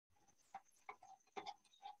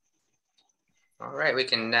All right, we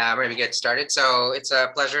can maybe get started. So it's a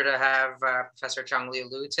pleasure to have Professor Changliu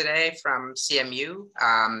today from CMU.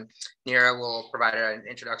 Neera will provide an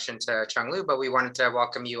introduction to Changliu, but we wanted to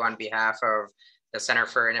welcome you on behalf of the Center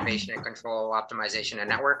for Innovation and Control Optimization and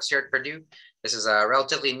Networks here at Purdue. This is a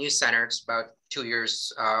relatively new center. It's about 2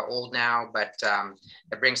 years old now, but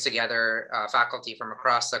it brings together faculty from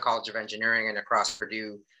across the College of Engineering and across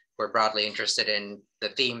Purdue. We're broadly interested in the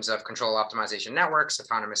themes of control optimization networks,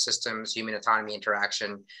 autonomous systems, human autonomy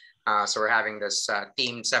interaction. So we're having this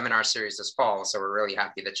themed seminar series this fall. So we're really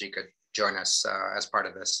happy that you could join us as part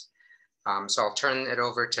of this. So I'll turn it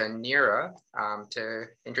over to Neera to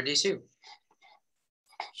introduce you.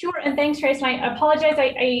 Sure, and thanks, Trace. And I apologize.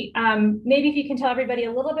 Maybe if you can tell everybody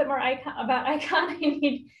a little bit more about Icon, I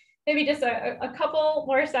need maybe just a couple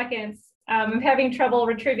more seconds. I'm having trouble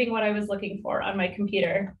retrieving what I was looking for on my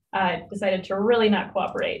computer. Decided to really not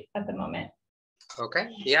cooperate at the moment. Okay,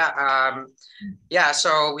 yeah.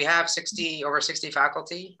 So we have over 60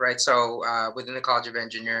 faculty, right? So within the College of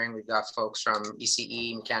Engineering, we've got folks from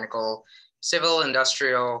ECE, mechanical, civil,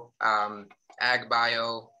 industrial, ag,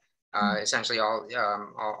 bio, essentially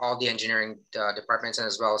all the engineering departments, and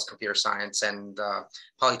as well as computer science and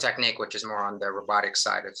Polytechnic, which is more on the robotics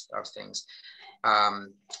side of things.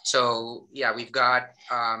 So yeah, we've got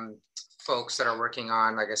folks that are working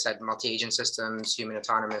on, like I said, multi-agent systems, human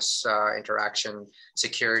autonomous interaction,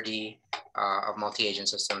 security of multi-agent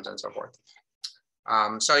systems, and so forth.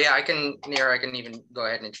 So yeah, Neera, I can even go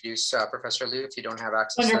ahead and introduce Professor Liu if you don't have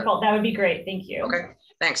access. Wonderful, that would be great, thank you. Okay,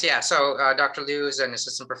 thanks. Yeah, so Dr. Liu is an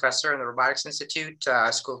assistant professor in the Robotics Institute,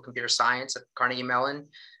 School of Computer Science at Carnegie Mellon,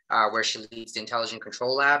 where she leads the Intelligent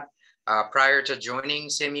Control Lab. Prior to joining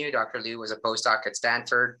CMU, Dr. Liu was a postdoc at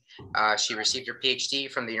Stanford. She received her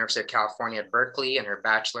PhD from the University of California at Berkeley and her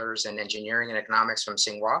bachelor's in engineering and economics from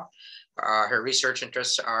Tsinghua. Her research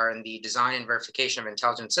interests are in the design and verification of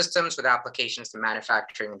intelligent systems with applications to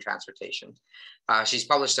manufacturing and transportation. She's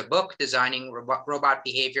published a book, Designing Robot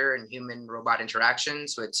Behavior and Human-Robot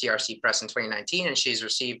Interactions, with CRC Press in 2019, and she's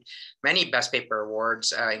received many Best Paper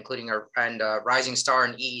awards, including a Rising Star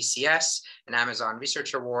in EECS, an Amazon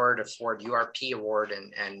Research Award, a Ford URP Award,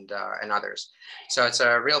 and others. So it's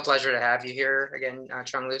a real pleasure to have you here again,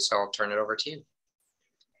 Changliu, so I'll turn it over to you.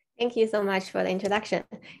 Thank you so much for the introduction.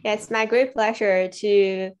 Yeah, it's my great pleasure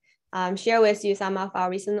to share with you some of our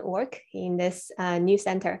recent work in this new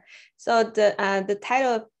center. So the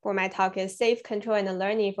title for my talk is Safe Control and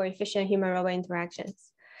Learning for Efficient Human-Robot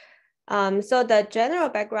Interactions. So the general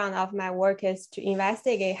background of my work is to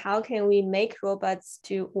investigate how can we make robots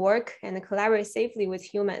to work and collaborate safely with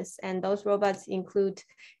humans. And those robots include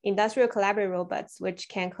industrial collaborative robots, which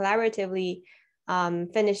can collaboratively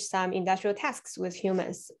finish some industrial tasks with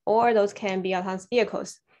humans, or those can be autonomous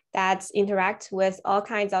vehicles that interact with all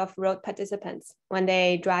kinds of road participants when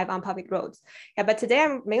they drive on public roads. Yeah, but today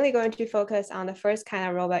I'm mainly going to focus on the first kind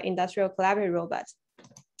of robot, industrial collaborative robots.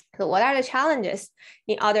 So what are the challenges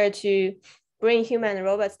in order to bring human and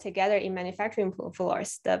robots together in manufacturing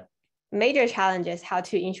floors? The major challenge is how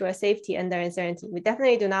to ensure safety under uncertainty. We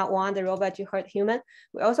definitely do not want the robot to hurt human.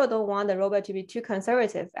 We also don't want the robot to be too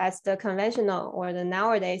conservative, as the conventional or the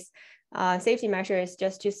nowadays safety measure is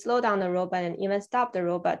just to slow down the robot and even stop the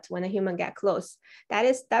robot when a human gets close. That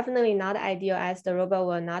is definitely not ideal, as the robot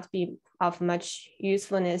will not be of much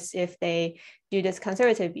usefulness if they do this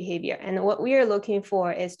conservative behavior. And what we are looking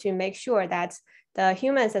for is to make sure that the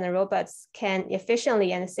humans and the robots can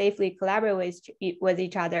efficiently and safely collaborate with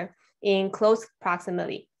each other in close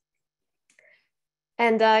proximity.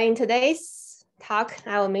 And in today's talk,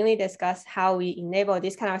 I will mainly discuss how we enable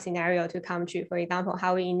this kind of scenario to come true. For example,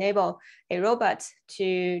 how we enable a robot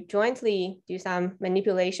to jointly do some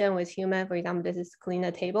manipulation with human. For example, this is clean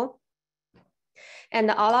the table. And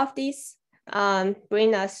all of these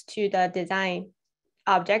bring us to the design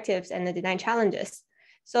objectives and the design challenges.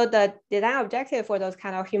 So the design objective for those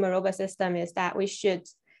kind of human-robot system is that we should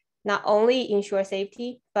not only ensure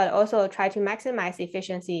safety, but also try to maximize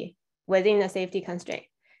efficiency within the safety constraint.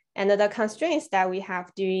 And the constraints that we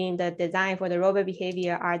have during the design for the robot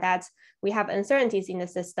behavior are that we have uncertainties in the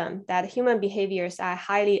system, that human behaviors are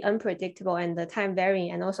highly unpredictable and the time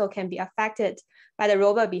varying, and also can be affected by the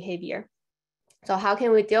robot behavior. So how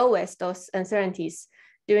can we deal with those uncertainties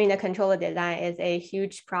during the controller design is a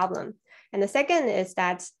huge problem. And the second is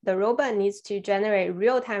that the robot needs to generate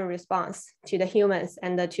real-time response to the humans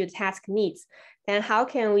and to the task needs. Then how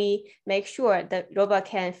can we make sure the robot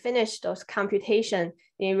can finish those computation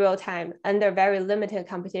in real time under very limited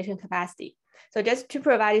computation capacity? So just to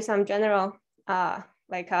provide you some general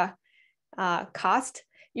cost,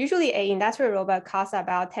 usually an industrial robot costs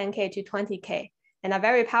about 10K to 20K. and a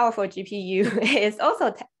very powerful GPU is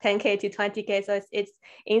also 10K to 20K. So it's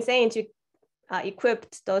insane to equip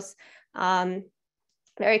those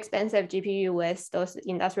very expensive GPU with those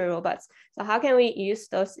industrial robots. So how can we use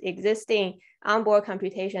those existing onboard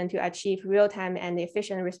computation to achieve real-time and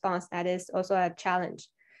efficient response? That is also a challenge.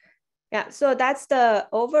 Yeah, so that's the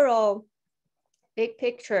overall big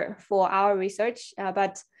picture for our research.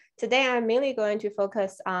 But today I'm mainly going to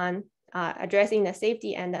focus on addressing the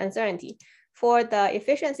safety and the uncertainty. For the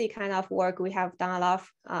efficiency kind of work, we have done a lot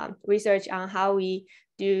of research on how we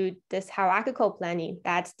do this hierarchical planning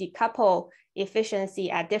that decouple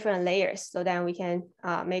efficiency at different layers, so that we can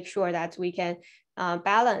make sure that we can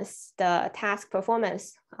balance the task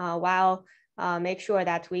performance while make sure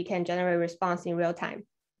that we can generate response in real time.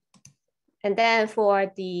 And then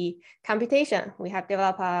for the computation, we have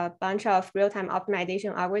developed a bunch of real-time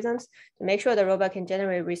optimization algorithms to make sure the robot can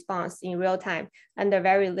generate response in real time under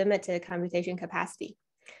very limited computation capacity.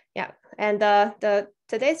 Yeah, and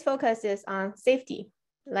today's focus is on safety,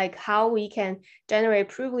 like how we can generate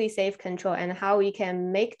provably safe control and how we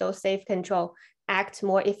can make those safe control act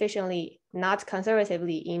more efficiently, not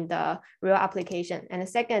conservatively in the real application. And the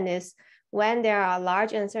second is when there are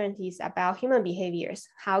large uncertainties about human behaviors,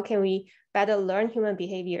 how can we better learn human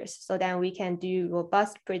behaviors so that we can do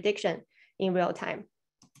robust prediction in real time?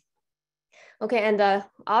 Okay, and the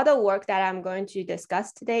other work that I'm going to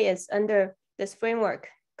discuss today is under this framework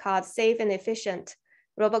called Safe and Efficient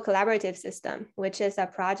Robot Collaborative System, which is a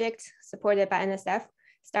project supported by NSF,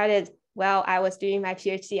 started while I was doing my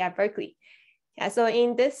PhD at Berkeley. Yeah, so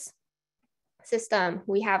in this system,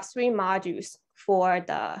 we have 3 modules for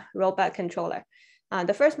the robot controller.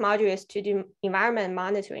 The first module is to do environment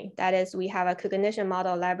monitoring. That is, we have a cognition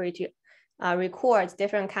model library to record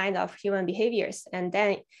different kinds of human behaviors. And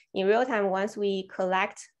then in real time, once we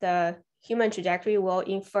collect the human trajectory, we'll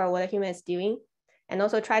infer what a human is doing and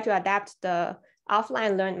also try to adapt the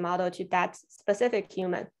offline learned model to that specific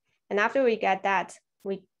human. And after we get that,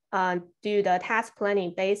 we do the task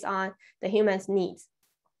planning based on the human's needs.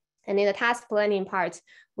 And in the task planning part,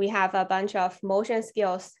 we have a bunch of motion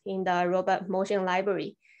skills in the robot motion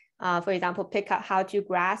library. For example, pick up how to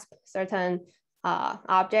grasp certain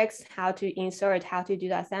objects, how to insert, how to do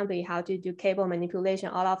the assembly, how to do cable manipulation.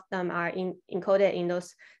 All of them are encoded in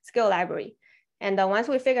those skill library. And once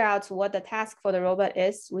we figure out what the task for the robot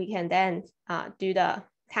is, we can then do the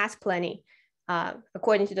task planning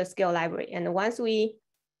according to the skill library. And once we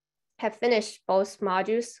have finished both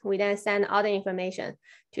modules, we then send all the information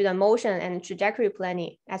to the motion and trajectory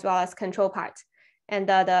planning, as well as control part. And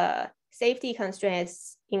the safety constraint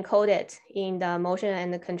is encoded in the motion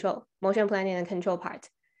and the control, motion planning and control part.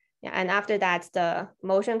 Yeah, and after that, the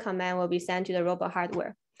motion command will be sent to the robot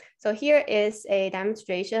hardware. So here is a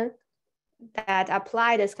demonstration that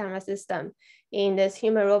apply this kind of system in this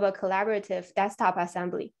human-robot collaborative desktop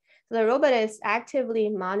assembly. So the robot is actively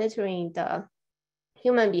monitoring the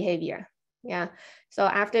human behavior. Yeah. So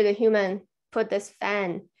after the human put this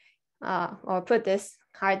fan or put this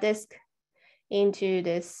hard disk into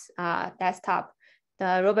this desktop,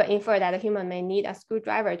 the robot infer that the human may need a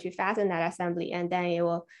screwdriver to fasten that assembly, and then it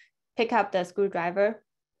will pick up the screwdriver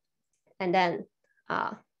and then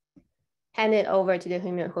hand it over to the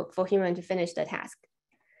human for human to finish the task.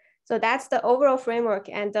 So that's the overall framework.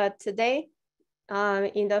 And today,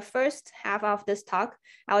 in the first half of this talk,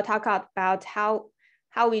 I will talk about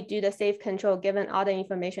how we do the safe control given all the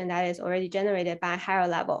information that is already generated by a higher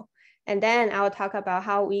level. And then I will talk about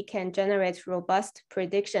how we can generate robust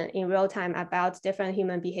prediction in real time about different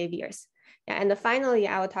human behaviors. And finally,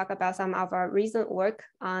 I will talk about some of our recent work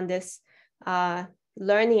on this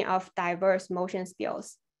learning of diverse motion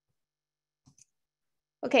skills.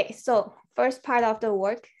 Okay, so first part of the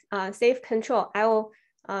work, safe control. I will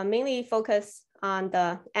mainly focus on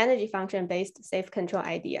the energy function-based safe control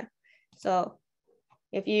idea. So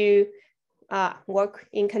if you work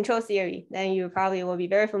in control theory, then you probably will be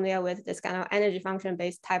very familiar with this kind of energy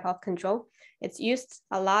function-based type of control. It's used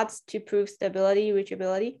a lot to prove stability,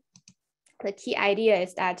 reachability. The key idea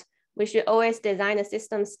is that we should always design the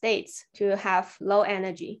system states to have low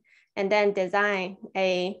energy, and then design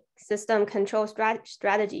a system control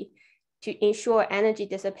strategy to ensure energy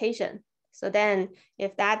dissipation. So then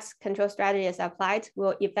if that control strategy is applied,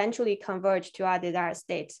 we'll eventually converge to our desired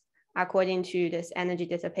states according to this energy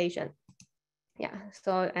dissipation. Yeah,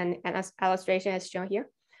 so and as illustration is shown here.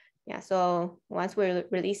 Yeah, so once we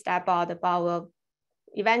release that ball, the ball will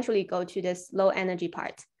eventually go to this low energy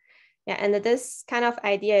part. Yeah, and this kind of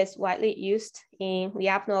idea is widely used in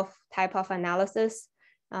Lyapunov type of analysis,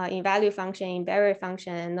 in value function, in barrier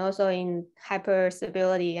function, and also in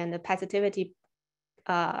hyperstability and the passivity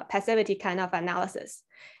passivity kind of analysis.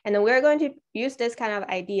 And we're going to use this kind of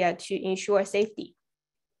idea to ensure safety.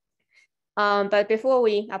 But before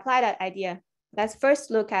we apply that idea, let's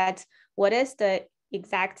first look at what is the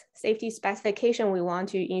exact safety specification we want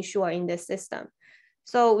to ensure in this system.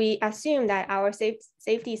 So we assume that our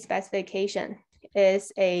safety specification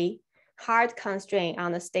is a hard constraint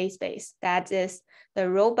on the state space. That is, the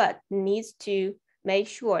robot needs to make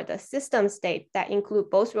sure the system state that include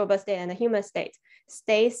both robot state and the human state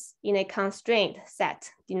stays in a constraint set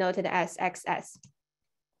denoted as XS.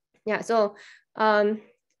 Yeah, so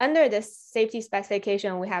under this safety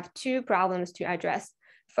specification, we have two problems to address.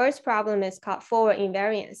 First problem is called forward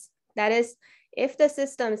invariance. That is, if the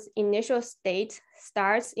system's initial state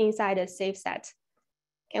starts inside a safe set,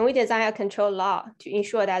 can we design a control law to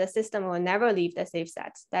ensure that the system will never leave the safe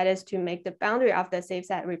set? That is, to make the boundary of the safe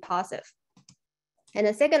set repulsive. And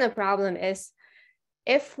the second problem is,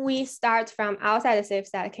 if we start from outside the safe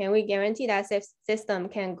set, can we guarantee that safe system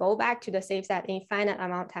can go back to the safe set in finite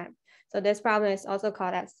amount of time? So this problem is also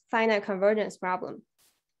called as finite convergence problem.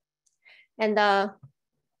 And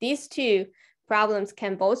these two problems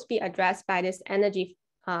can both be addressed by this energy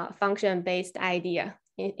function-based idea,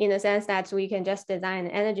 in the sense that we can just design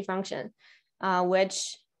an energy function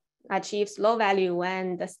which achieves low value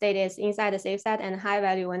when the state is inside the safe set and high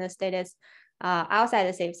value when the state is outside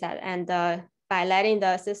the safe set. And by letting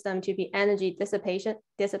the system to be energy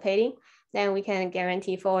dissipating, then we can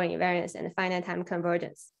guarantee forward invariance and finite time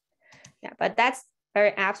convergence. Yeah, but that's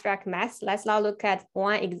very abstract math. Let's now look at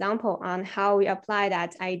one example on how we apply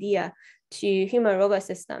that idea to human robot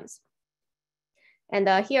systems. And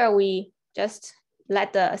here we just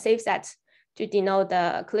let the safe set to denote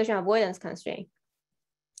the collision avoidance constraint.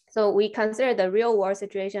 So we consider the real world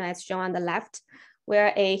situation as shown on the left,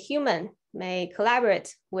 where a human may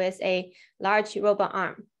collaborate with a large robot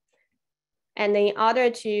arm. And in order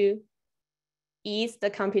to ease the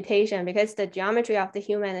computation, because the geometry of the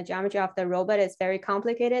human and the geometry of the robot is very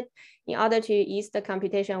complicated, in order to ease the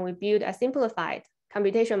computation, we build a simplified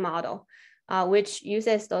computation model, which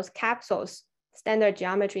uses those capsules, standard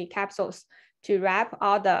geometry capsules, to wrap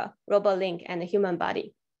all the robot link and the human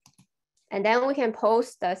body. And then we can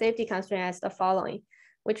pose the safety constraint as the following,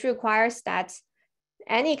 which requires that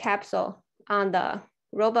any capsule on the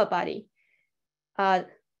robot body,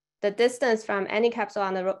 the distance from any capsule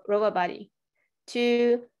on the robot body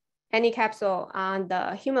to any capsule on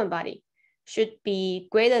the human body should be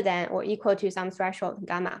greater than or equal to some threshold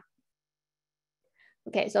gamma.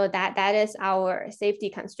 Okay, so that is our safety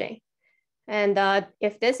constraint. And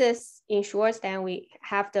if this is ensured, then we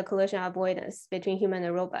have the collision avoidance between human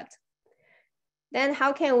and robot. Then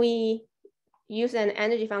how can we use an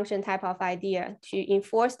energy function type of idea to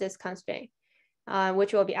enforce this constraint,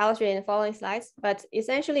 which will be illustrated in the following slides. But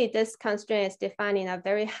essentially, this constraint is defined in a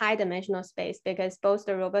very high dimensional space because both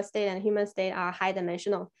the robot state and human state are high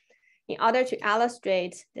dimensional. In order to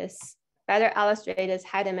illustrate this, better illustrate this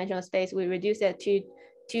high dimensional space, we reduce it to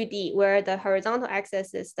 2D, where the horizontal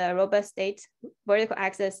axis is the robot state, vertical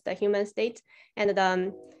axis, the human state, and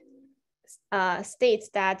the states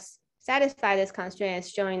that satisfy this constraint is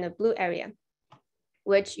shown in the blue area,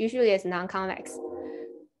 which usually is non-convex.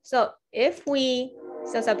 So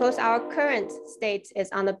suppose our current state is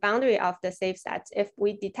on the boundary of the safe set. If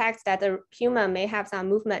we detect that the human may have some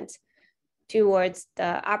movement towards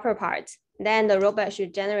the upper part, then the robot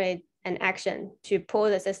should generate an action to pull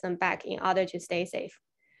the system back in order to stay safe.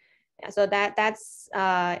 Yeah, so that's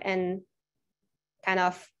an kind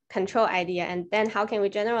of control idea. And then how can we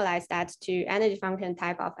generalize that to energy function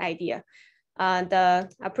type of idea? The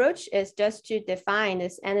approach is just to define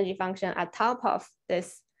this energy function at top of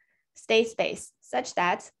this state space such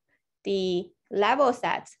that the level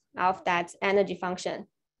set of that energy function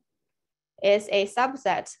is a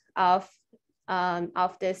subset of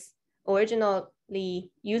this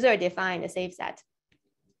originally user-defined safe set,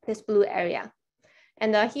 this blue area.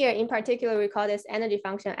 And here in particular, we call this energy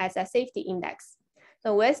function as a safety index.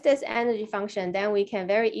 So with this energy function, then we can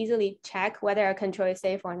very easily check whether a control is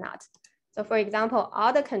safe or not. So for example,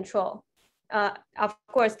 all the control, of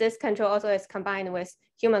course, this control also is combined with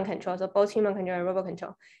human control, so both human control and robot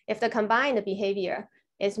control. If the combined behavior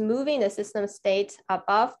is moving the system state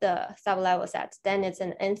above the sublevel set, then it's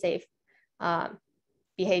an unsafe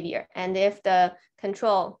behavior. And if the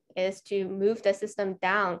control is to move the system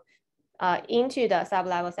down into the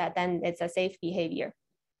sublevel set, then it's a safe behavior.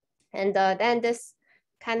 And then this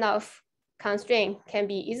kind of constraint can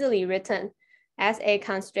be easily written as a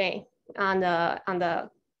constraint on the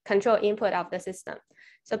control input of the system.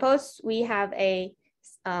 Suppose we have a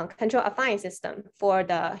control affine system for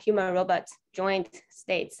the human robot joint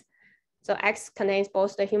states. So X contains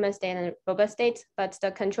both the human state and robot state, but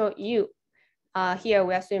the control U here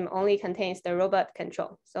we assume only contains the robot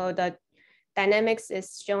control. So the dynamics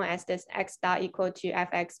is shown as this X dot equal to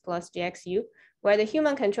Fx plus Gxu, where the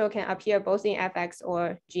human control can appear both in Fx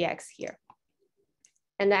or Gx here.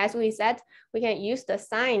 And as we said, we can use the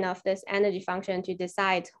sign of this energy function to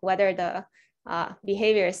decide whether the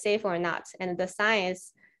behavior is safe or not. And the sign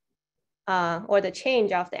is, or the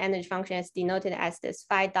change of the energy function is denoted as this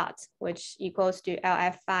phi dot, which equals to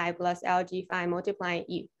LF phi plus LG phi multiplying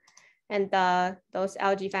U. And those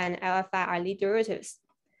LG phi and LF phi are lead derivatives.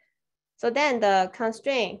 So then the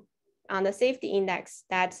constraint on the safety index,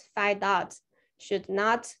 that phi dot should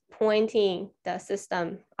not pointing the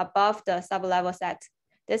system above the sublevel set.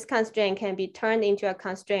 This constraint can be turned into a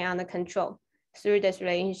constraint on the control through this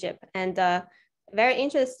relationship. And very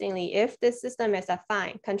interestingly, if the system is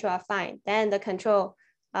affine, control affine, then the control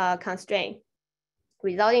constraint,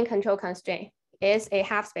 resulting control constraint is a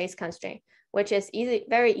half space constraint, which is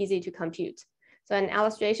very easy to compute. So an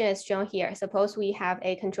illustration is shown here. Suppose we have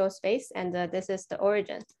a control space and this is the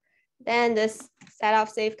origin. Then this set of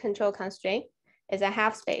safe control constraint is a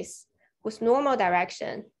half space whose normal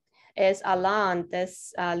direction is along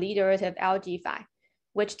this lead derivative LG phi,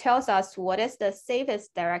 which tells us what is the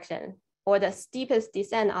safest direction or the steepest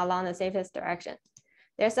descent along the safest direction.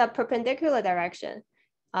 There's a perpendicular direction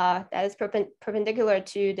that is perpendicular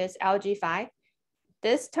to this LG phi.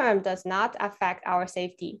 This term does not affect our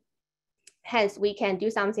safety. Hence, we can do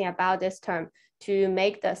something about this term to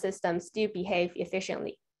make the system still behave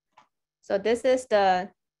efficiently. So this is the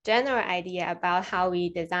general idea about how we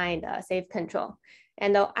design the safe control.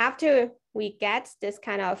 And after we get this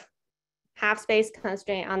kind of half space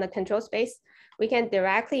constraint on the control space, we can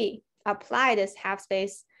directly apply this half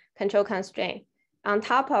space control constraint on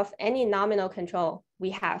top of any nominal control we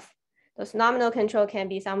have. Those nominal control can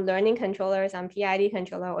be some learning controller, some PID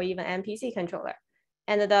controller, or even MPC controller.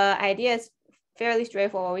 And the idea is fairly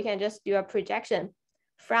straightforward. We can just do a projection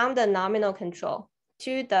from the nominal control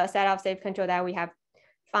to the set of safe control that we have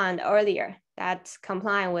found earlier that's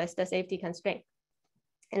compliant with the safety constraint.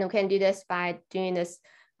 And we can do this by doing this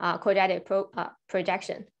quadratic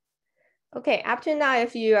projection. Okay, up to now,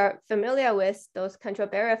 if you are familiar with those control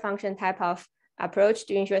barrier function type of approach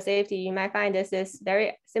to ensure safety, you might find this is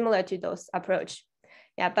very similar to those approach.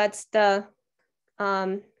 Yeah, but the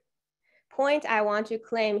point I want to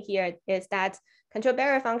claim here is that control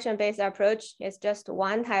barrier function based approach is just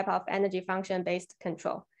one type of energy function based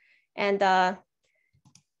control. And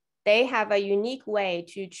they have a unique way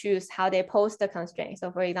to choose how they pose the constraint.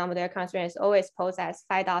 So for example, their constraint is always posed as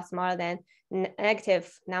phi dot smaller than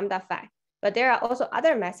negative lambda phi. But there are also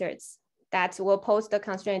other methods that will pose the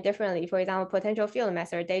constraint differently. For example, potential field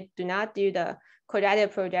method, they do not do the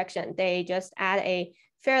quadratic projection. They just add a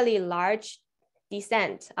fairly large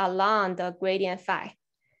descent along the gradient phi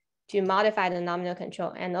to modify the nominal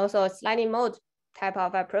control. And also a sliding mode type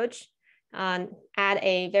of approach, add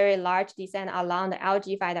a very large descent along the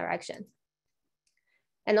LG phi direction.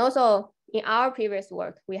 And also in our previous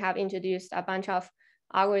work, we have introduced a bunch of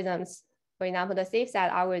algorithms, for example, the safe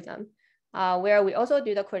set algorithm, where we also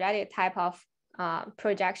do the quadratic type of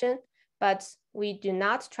projection, but we do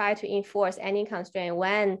not try to enforce any constraint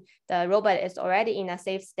when the robot is already in a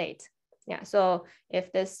safe state. Yeah, so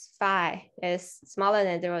if this phi is smaller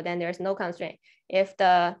than 0, then there's no constraint. If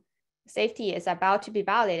the safety is about to be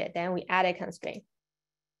violated, then we add a constraint.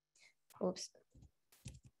 Oops.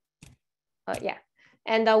 Yeah,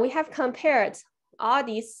 and we have compared all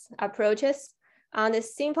these approaches on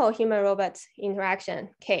this simple human-robot interaction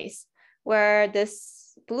case, where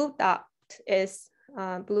this blue dot is,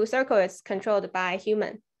 blue circle is controlled by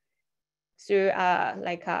human through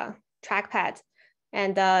like a trackpad.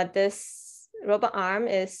 And this robot arm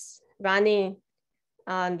is running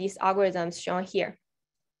these algorithms shown here.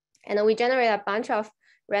 And then we generate a bunch of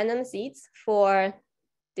random seeds for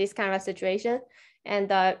this kind of situation. And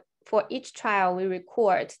for each trial, we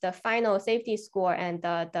record the final safety score and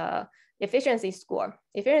the efficiency score.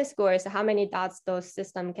 Efficiency score is how many dots those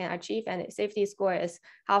systems can achieve, and the safety score is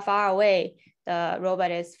how far away the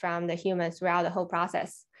robot is from the humans throughout the whole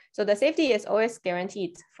process. So the safety is always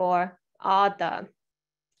guaranteed for all the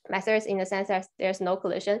methods in the sense that there's no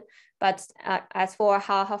collision. But as for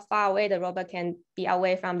how far away the robot can be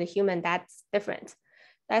away from the human, that's different.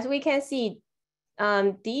 As we can see,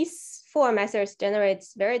 these 4 methods generate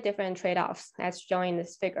very different trade-offs as shown in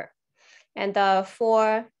this figure. And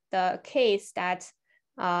for the case that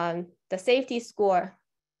the safety score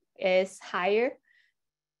is higher,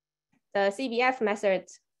 the CBF method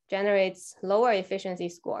generates lower efficiency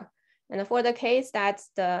score. And for the case that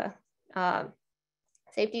the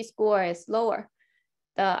safety score is lower,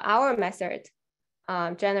 the hour method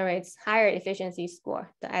generates higher efficiency score,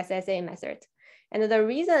 the SSA method. And the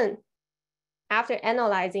reason after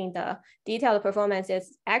analyzing the detailed performance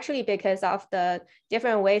is actually because of the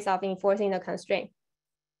different ways of enforcing the constraint.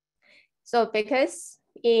 So because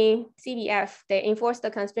in CBF, they enforce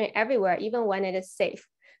the constraint everywhere, even when it is safe.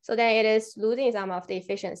 So then it is losing some of the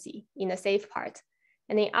efficiency in the safe part.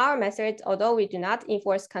 And in our method, although we do not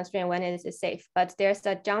enforce constraint when it is safe, but there's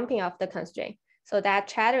a jumping of the constraint. So that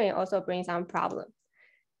chattering also brings some problem.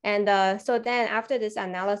 And so then after this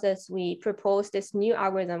analysis, we proposed this new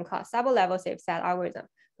algorithm called sub-level safe set algorithm,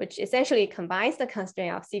 which essentially combines the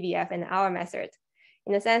constraint of CBF and our method,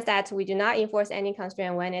 in the sense that we do not enforce any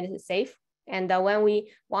constraint when it is safe. And when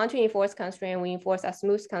we want to enforce constraint, we enforce a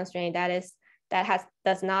smooth constraint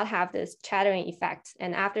does not have this chattering effect.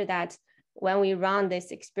 And after that, when we run this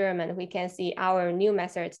experiment, we can see our new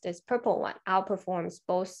method, this purple one, outperforms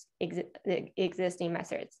both existing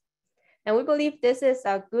methods. And we believe this is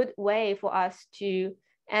a good way for us to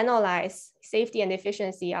analyze safety and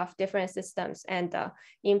efficiency of different systems and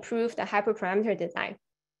improve the hyperparameter design.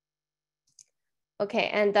 Okay,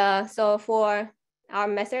 and so for our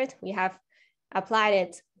method, we have applied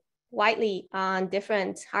it widely on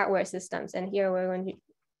different hardware systems. And here we're going to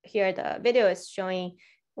hear the video is showing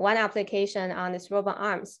one application on this robot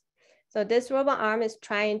arms. So this robot arm is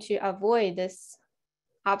trying to avoid this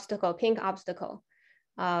obstacle, pink obstacle.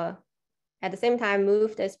 At the same time,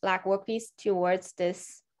 move this black workpiece towards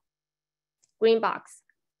this green box.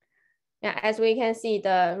 Now, as we can see,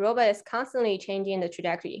 the robot is constantly changing the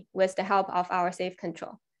trajectory with the help of our safe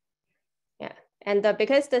control. Yeah, and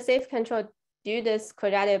because the safe control do this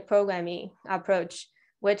quadratic programming approach,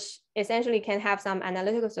 which essentially can have some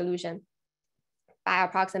analytical solution by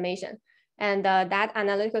approximation. And that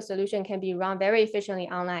analytical solution can be run very efficiently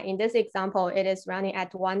online. In this example, it is running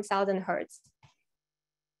at 1000 Hertz.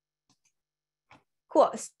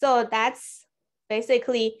 Cool, so that's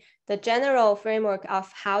basically the general framework of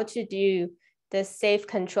how to do the safe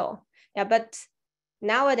control. Yeah, but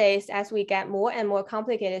nowadays, as we get more and more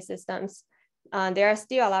complicated systems, there are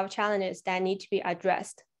still a lot of challenges that need to be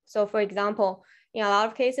addressed. So for example, in a lot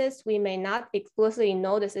of cases, we may not explicitly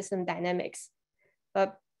know the system dynamics,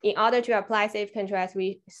 but in order to apply safe control, as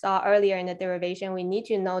we saw earlier in the derivation, we need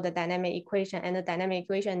to know the dynamic equation, and the dynamic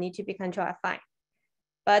equation need to be control affine.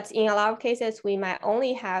 But in a lot of cases, we might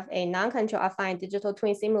only have a non-control affine digital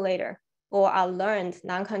twin simulator or a learned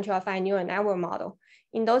non-control affine neural network model.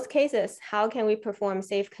 In those cases, how can we perform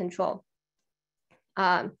safe control?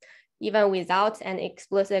 Even without an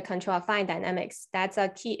explicit control affine dynamics, that's a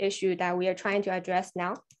key issue that we are trying to address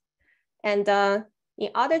now. And in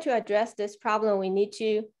order to address this problem, we need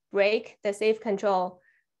to break the safe control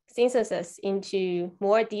synthesis into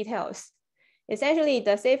more details. Essentially,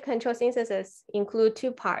 the safe control synthesis include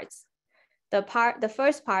two parts. The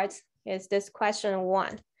first part is this question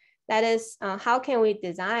one. That is, how can we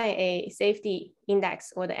design a safety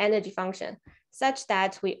index or the energy function such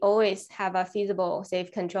that we always have a feasible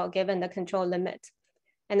safe control given the control limit?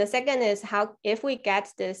 And the second is if we get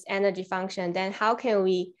this energy function, then how can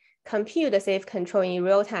we compute the safe control in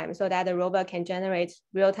real time so that the robot can generate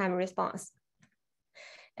real-time response?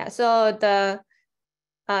 Yeah, so the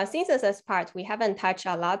synthesis part, we haven't touched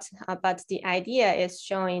a lot, but the idea is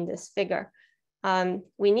shown in this figure.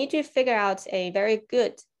 We need to figure out a very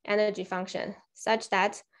good energy function such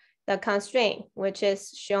that the constraint, which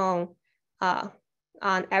is shown on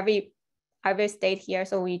every state here,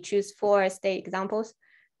 so we choose 4 state examples.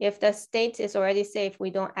 If the state is already safe, we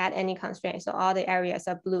don't add any constraints, so all the areas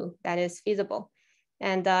are blue, that is feasible.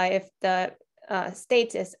 And if the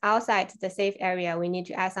state is outside the safe area, we need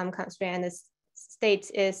to add some constraint, and the state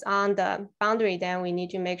is on the boundary, then we need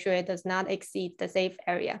to make sure it does not exceed the safe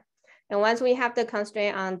area. And once we have the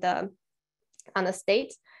constraint on the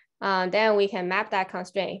state, then we can map that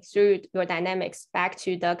constraint through your dynamics back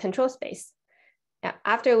to the control space. Now,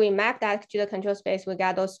 after we map that to the control space, we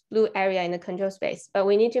got those blue area in the control space, but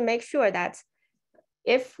we need to make sure that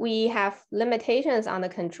if we have limitations on the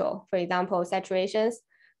control, for example, saturations,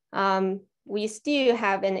 we still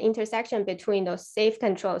have an intersection between those safe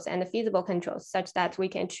controls and the feasible controls such that we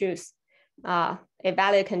can choose a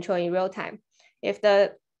valid control in real time. If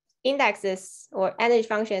the indexes or energy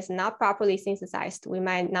function is not properly synthesized, we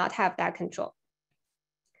might not have that control.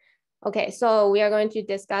 Okay, so we are going to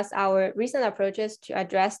discuss our recent approaches to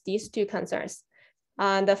address these two concerns.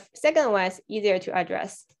 The second one is easier to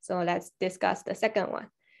address, so let's discuss the second one.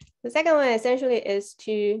 The second one essentially is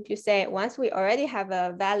to say, once we already have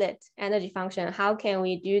a valid energy function, how can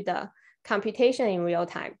we do the computation in real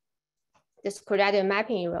time, this quadratic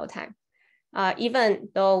mapping in real time? even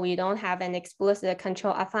though we don't have an explicit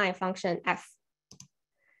control affine function f.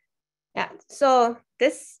 Yeah, so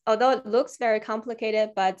this, although it looks very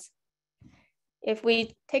complicated, but if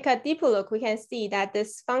we take a deeper look, we can see that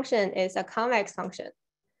this function is a convex function,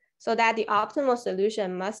 so that the optimal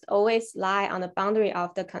solution must always lie on the boundary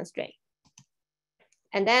of the constraint.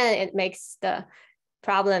 And then it makes the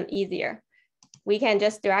problem easier. We can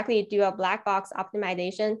just directly do a black box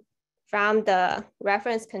optimization from the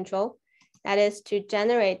reference control, that is to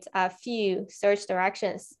generate a few search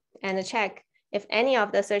directions and check if any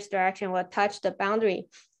of the search direction will touch the boundary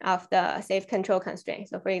of the safe control constraint.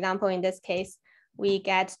 So for example, in this case, we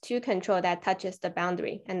get 2 control that touches the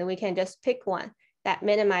boundary, and we can just pick one that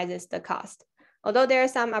minimizes the cost. Although there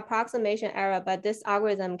is some approximation error, but this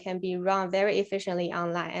algorithm can be run very efficiently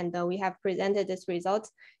online, and we have presented this result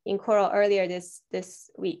in Coral earlier this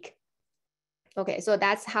week. Okay, so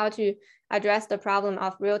that's how to address the problem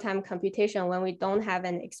of real-time computation when we don't have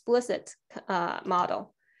an explicit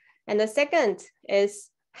model. And the second is,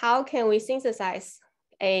 how can we synthesize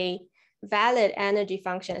a valid energy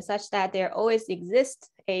function such that there always exists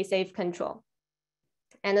a safe control?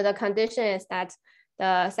 And the condition is that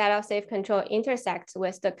the set of safe control intersects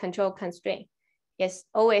with the control constraint is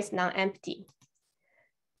always non-empty.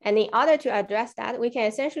 And in order to address that, we can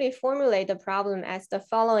essentially formulate the problem as the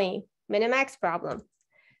following minimax problem.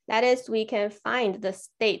 That is, we can find the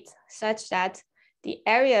state such that the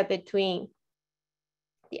area of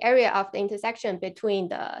the intersection between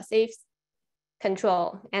the safe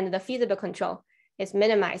control and the feasible control is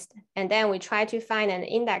minimized. And then we try to find an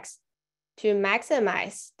index to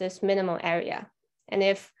maximize this minimum area. And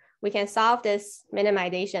if we can solve this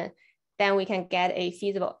minimization, then we can get a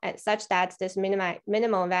feasible, such that this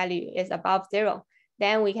minimum value is above 0.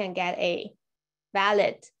 Then we can get a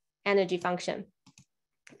valid energy function.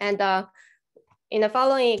 And in the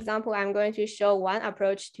following example, I'm going to show one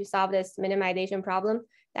approach to solve this minimization problem.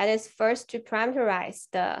 That is first to parameterize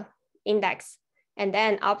the index and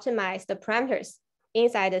then optimize the parameters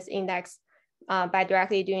inside this index by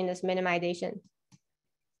directly doing this minimization,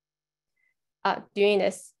 doing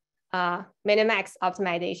this minimax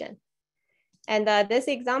optimization. And this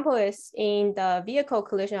example is in the vehicle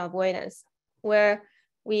collision avoidance, where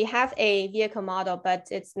we have a vehicle model, but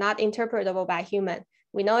it's not interpretable by human.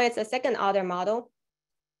 We know it's a second order model,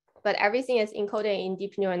 but everything is encoded in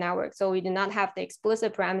deep neural network, so we do not have the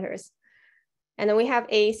explicit parameters. And then we have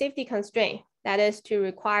a safety constraint, that is to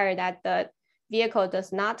require that the vehicle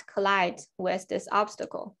does not collide with this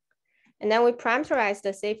obstacle. And then we parameterize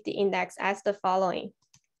the safety index as the following.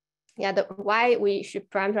 Yeah, why we should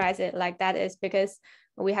parameterize it like that is because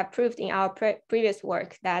we have proved in our previous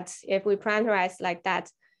work that if we parameterize like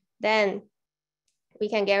that, then we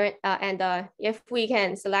can guarantee, if we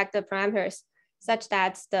can select the parameters such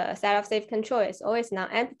that the set of safe control is always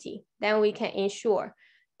non-empty, then we can ensure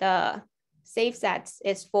the safe set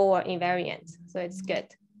is forward invariant. So it's good.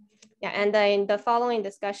 Yeah, and in the following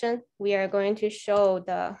discussion, we are going to show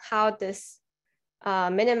how this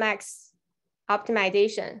minimax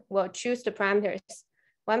optimization will choose the parameters.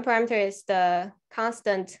 One parameter is the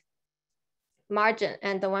constant margin,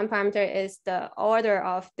 and the one parameter is the order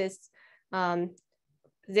of this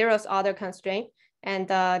zeroth order constraint, and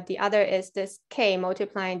the other is this k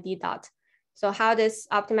multiplying d dot. So how this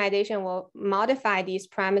optimization will modify these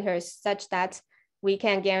parameters such that we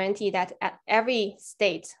can guarantee that at every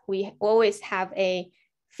state, we always have a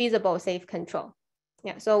feasible safe control.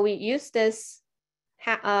 Yeah, so we use this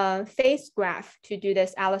phase graph to do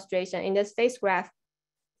this illustration. In this phase graph,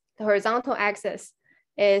 the horizontal axis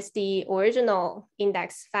is the original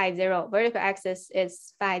index phi 0, vertical axis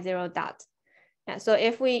is phi 0 dot. Yeah, so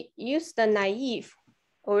if we use the naive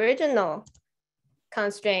original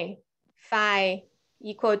constraint phi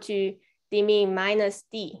equal to d mean minus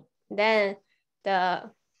d, then the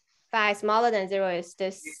phi smaller than 0 is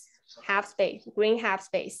this half space, green half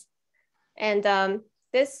space. And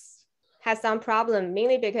this has some problem,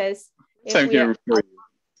 mainly because if we are,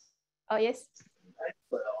 oh yes.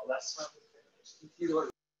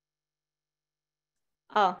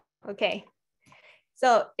 Oh, okay.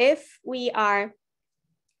 So if we are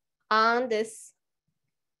on this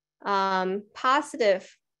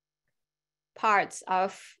positive parts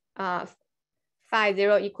of phi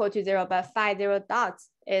 0 equal to 0, but phi 0 dots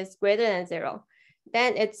is greater than 0,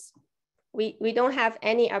 then we don't have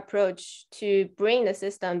any approach to bring the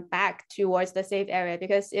system back towards the safe area,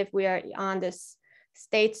 because if we are on this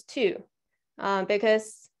state 2,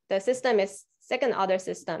 because the system is second order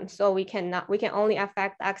system, so we can only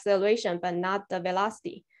affect acceleration but not the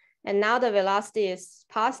velocity. And now the velocity is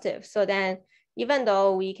positive, so then even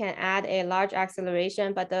though we can add a large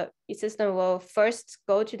acceleration, but the system will first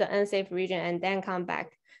go to the unsafe region and then come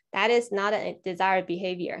back. That is not a desired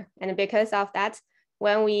behavior. And because of that,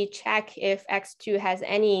 when we check if X2 has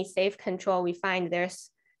any safe control, we find there's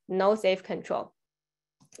no safe control.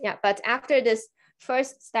 Yeah, but after this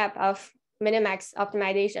first step of minimax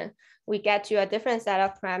optimization, we get to a different set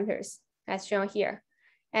of parameters as shown here.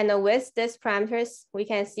 And with these parameters, we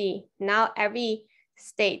can see now every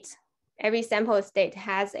sample state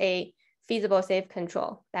has a feasible safe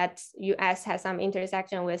control that US has some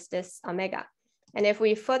intersection with this omega. And if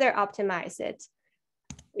we further optimize it,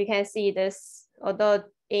 we can see this, although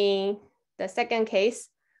in the second case,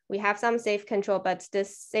 we have some safe control, but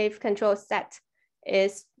this safe control set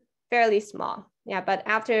is fairly small. Yeah, but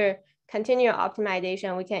after continual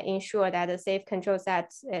optimization, we can ensure that the safe control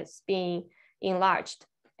set is being enlarged.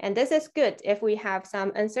 And this is good. If we have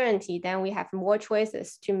some uncertainty, then we have more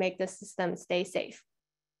choices to make the system stay safe.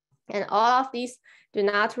 And all of these do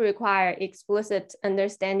not require explicit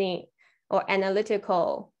understanding or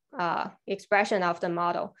analytical expression of the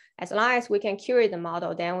model. As long as we can query the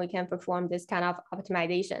model, then we can perform this kind of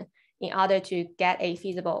optimization in order to get a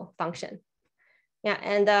feasible function. Yeah,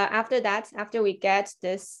 and after that, after we get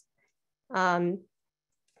this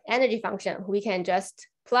energy function, we can just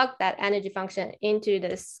plug that energy function into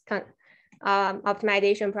this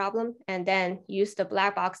optimization problem and then use the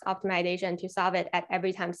black box optimization to solve it at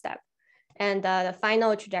every time step. And the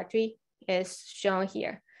final trajectory is shown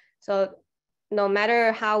here. So no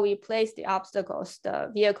matter how we place the obstacles,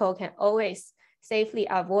 the vehicle can always safely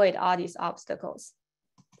avoid all these obstacles.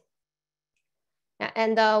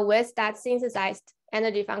 And with that synthesized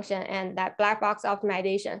energy function and that black box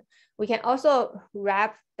optimization, we can also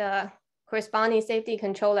wrap the corresponding safety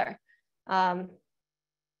controller and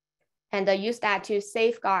use that to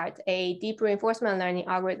safeguard a deep reinforcement learning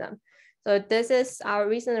algorithm. So this is our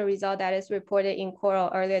recent result that is reported in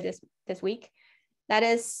Coral earlier this week. That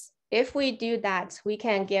is, if we do that, we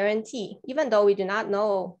can guarantee, even though we do not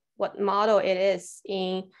know what model it is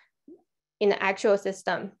in the actual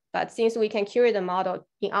system, but since we can query the model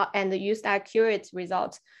and use that queried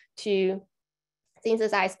result to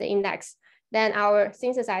synthesize the index, then our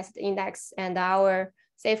synthesized index and our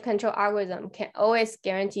safe control algorithm can always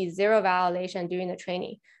guarantee zero violation during the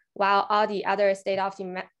training, while all the other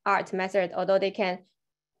state-of-the-art methods, although they can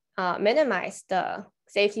minimize the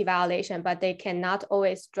safety violation, but they cannot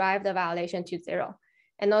always drive the violation to zero.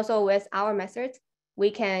 And also with our method,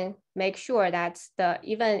 we can make sure that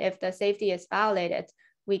even if the safety is violated,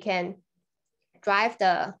 we can drive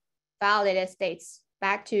the violated states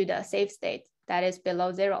back to the safe state that is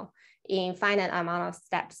below zero in finite amount of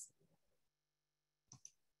steps.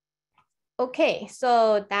 Okay,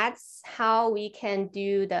 so that's how we can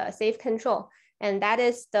do the safe control. And that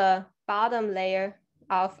is the bottom layer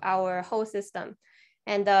of our whole system.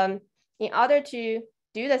 And in order to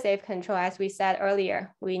do the safe control, as we said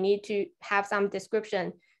earlier, we need to have some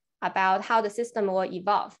description about how the system will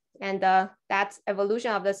evolve. And that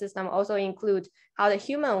evolution of the system also includes how the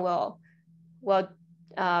human will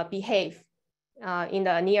behave in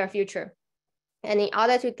the near future. And in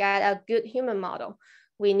order to get a good human model,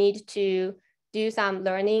 we need to do some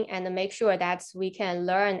learning and make sure that we can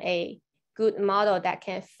learn a good model that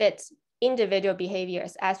can fit individual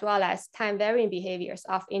behaviors as well as time varying behaviors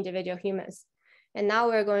of individual humans. And now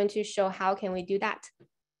we're going to show how can we do that.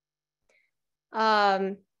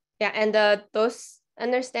 Those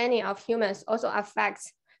understanding of humans also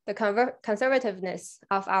affects the conservativeness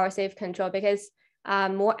of our safe control, because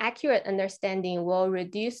more accurate understanding will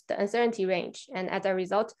reduce the uncertainty range. And as a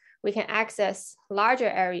result, we can access larger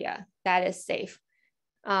area that is safe.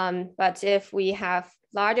 But if we have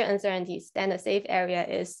larger uncertainties, then the safe area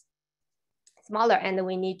is smaller and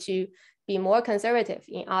we need to be more conservative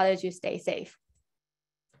in order to stay safe.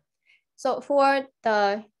 So for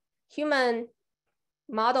the human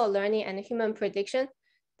model learning and human prediction,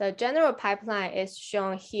 the general pipeline is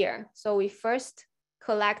shown here. So we first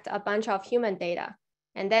collect a bunch of human data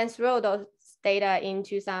and then throw those data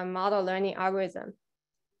into some model learning algorithm,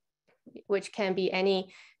 which can be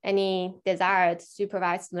any desired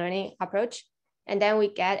supervised learning approach. And then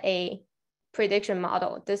we get a prediction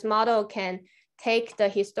model. This model can take the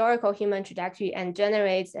historical human trajectory and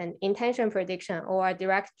generates an intention prediction or a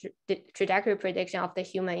direct trajectory prediction of the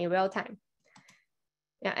human in real time.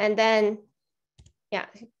 Yeah, and then,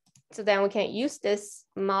 so then we can use this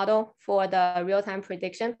model for the real-time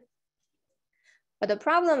prediction. But the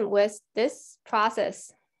problem with this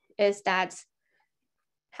process is that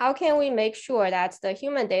how can we make sure that the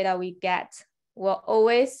human data we get will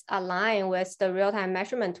always align with the real-time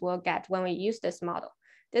measurement we'll get when we use this model?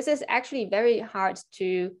 this is actually very hard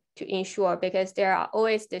to ensure because there are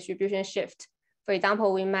always distribution shifts. For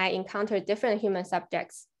example, we might encounter different human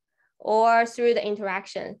subjects, or through the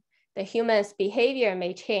interaction, the human's behavior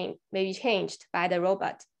may be changed by the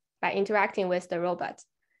robot, by interacting with the robot.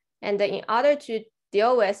 And in order to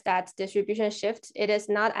deal with that distribution shift, it is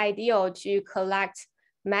not ideal to collect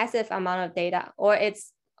massive amount of data, or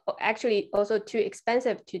it's actually also too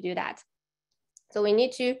expensive to do that. So we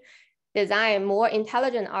need to design more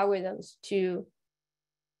intelligent algorithms to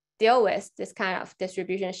deal with this kind of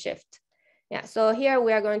distribution shift. Yeah, so here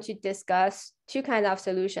we are going to discuss two kinds of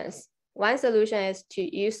solutions. One solution is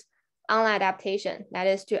to use online adaptation, that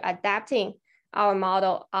is to adapting our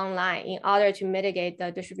model online in order to mitigate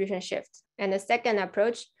the distribution shift. And the second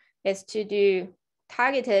approach is to do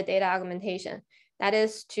targeted data augmentation, that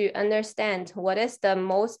is to understand what is the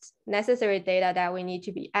most necessary data that we need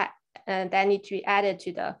to be added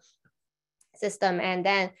to the system, and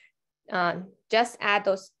then just add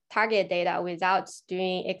those target data without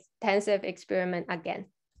doing extensive experiment again.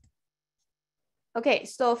 Okay,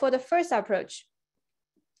 so for the first approach,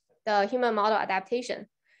 the human model adaptation,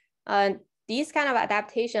 these kind of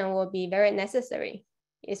adaptation will be very necessary,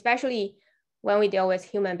 especially when we deal with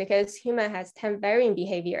human, because human has 10 varying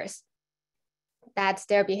behaviors that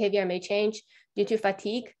their behavior may change due to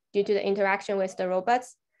fatigue, due to the interaction with the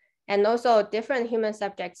robots. And also different human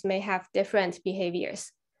subjects may have different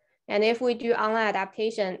behaviors. And if we do online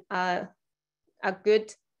adaptation, a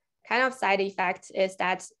good kind of side effect is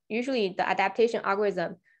that usually the adaptation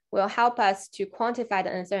algorithm will help us to quantify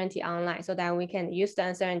the uncertainty online so that we can use the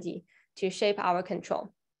uncertainty to shape our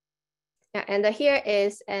control. And here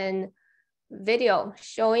is a video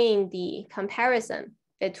showing the comparison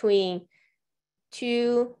between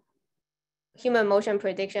two human motion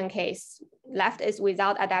prediction case. Left is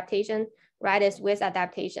without adaptation, right is with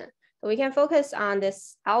adaptation. So we can focus on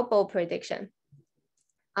this elbow prediction.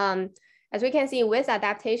 As we can see, with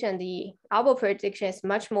adaptation, the elbow prediction is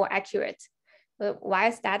much more accurate. But why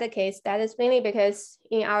is that the case? That is mainly because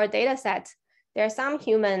in our data set, there are some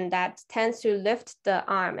human that tends to lift the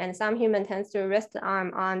arm and some human tends to rest the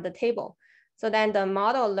arm on the table. So then the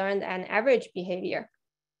model learned an average behavior.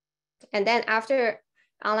 And then after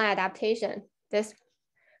online adaptation,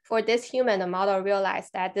 for this human, the model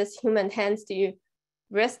realized that this human tends to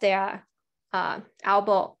rest their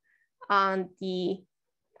elbow on the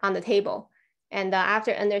table. And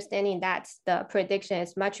after understanding that, the prediction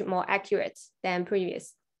is much more accurate than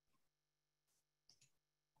previous.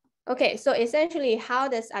 Okay, so essentially how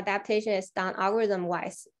this adaptation is done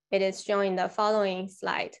algorithm-wise, it is shown in the following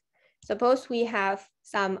slide. Suppose we have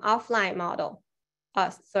some offline model.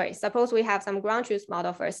 Suppose we have some ground truth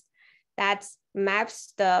model first that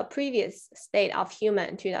maps the previous state of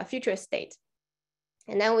human to the future state.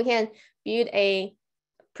 And then we can build a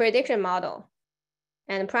prediction model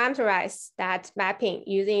and parameterize that mapping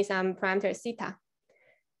using some parameter theta.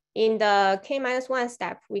 In the k-1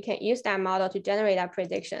 step, we can use that model to generate a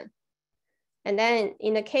prediction. And then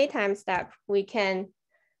in the k time step, we can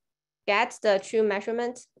get the true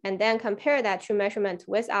measurement and then compare that true measurement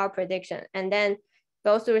with our prediction and then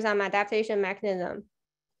go through some adaptation mechanism.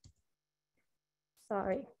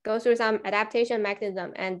 Go through some adaptation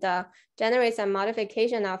mechanism and generate some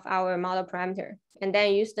modification of our model parameter and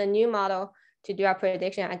then use the new model to do our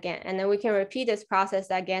prediction again. And then we can repeat this process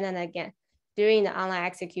again and again during the online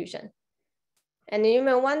execution. And you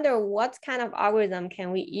may wonder what kind of algorithm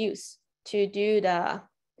can we use to do the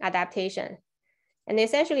adaptation. And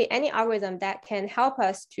essentially any algorithm that can help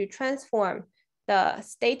us to transform the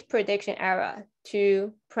state prediction error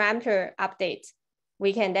to parameter update,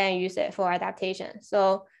 we can then use it for adaptation.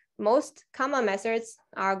 So most common methods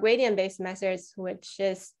are gradient-based methods, which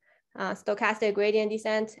is stochastic gradient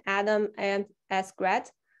descent, Adam and S-grad,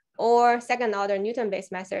 or second-order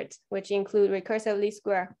Newton-based methods, which include recursive least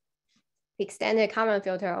square, extended Kalman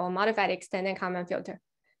filter, or modified extended Kalman filter.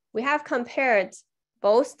 We have compared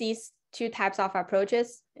both these two types of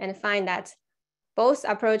approaches and find that both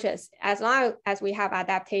approaches, as long as we have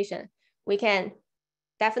adaptation, we can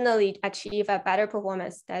definitely achieve a better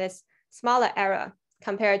performance that is smaller error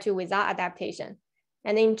compared to without adaptation.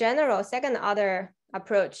 And in general, second order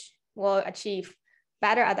approach will achieve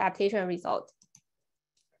better adaptation result.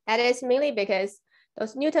 That is mainly because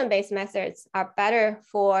those Newton-based methods are better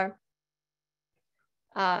for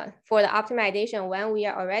the optimization when we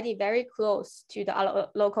are already very close to the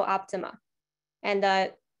local optima. And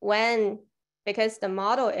because the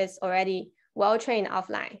model is already well-trained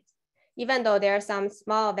offline, even though there are some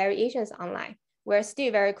small variations online, we're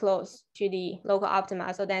still very close to the local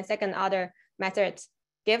optima. So then second order methods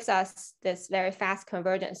gives us this very fast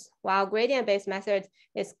convergence, while gradient-based method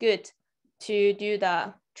is good to do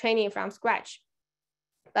the training from scratch,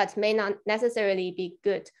 but may not necessarily be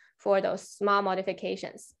good for those small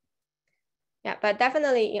modifications. Yeah, but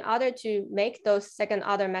definitely in order to make those second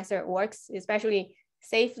order method works, especially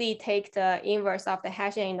safely take the inverse of the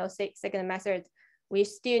hashing in those second methods, we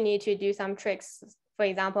still need to do some tricks. For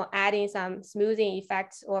example, adding some smoothing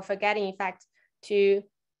effects or forgetting effect to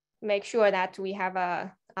make sure that we have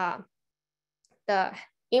the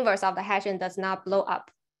inverse of the hashing does not blow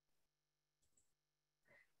up.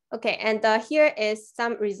 Okay, and here is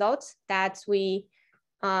some results that we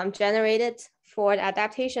generated for the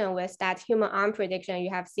adaptation with that human arm prediction you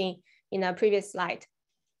have seen in the previous slide.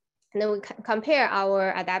 And then we compare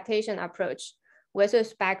our adaptation approach with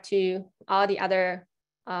respect to all the other,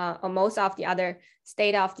 or most of the other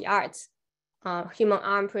state-of-the-art human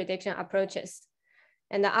arm prediction approaches.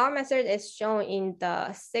 And our method is shown in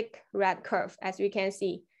the thick red curve. As we can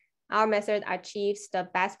see, our method achieves the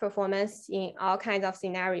best performance in all kinds of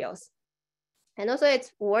scenarios. And also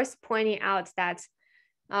it's worth pointing out that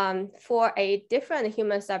for a different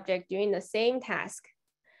human subject doing the same task,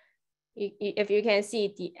 if you can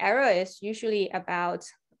see, the error is usually about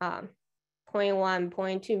 0.1,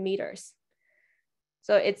 0.2 meters.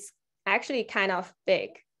 So it's actually kind of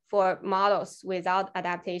big for models without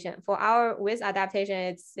adaptation. For our with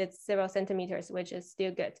adaptation, it's 0 centimeters, which is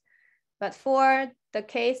still good. But for the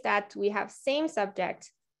case that we have same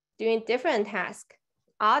subject doing different tasks,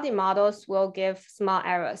 all the models will give small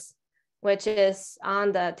errors, which is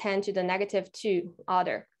on the 10 to the -2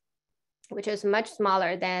 order, which is much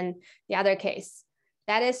smaller than the other case.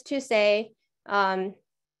 That is to say,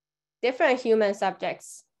 different human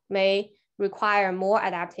subjects may require more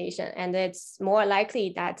adaptation, and it's more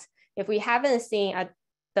likely that if we haven't seen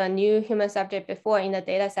the new human subject before in the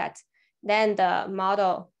data set, then the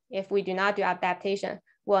model, if we do not do adaptation,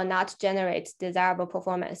 will not generate desirable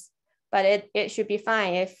performance. But it should be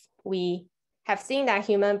fine if we have seen that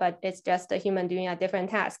human, but it's just a human doing a different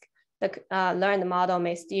task. The learned model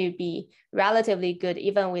may still be relatively good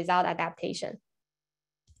even without adaptation.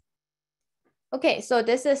 Okay, so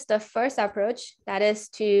this is the first approach, that is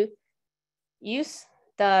to use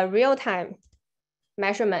the real-time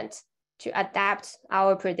measurement to adapt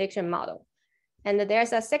our prediction model. And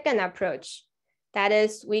there's a second approach, that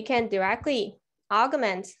is we can directly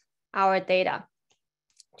augment our data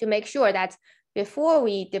to make sure that before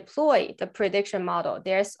we deploy the prediction model,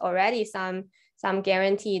 there's already some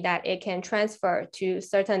guarantee that it can transfer to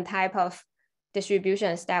certain type of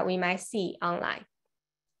distributions that we might see online.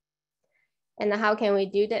 And how can we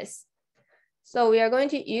do this? So we are going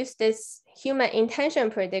to use this human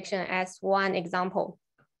intention prediction as one example.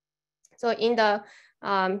 So in the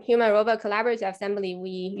human-robot collaborative assembly, we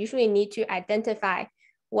usually need to identify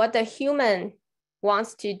what the human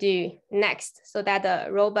wants to do next so that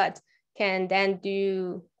the robot can then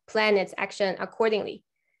plan its action accordingly.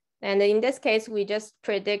 And in this case, we just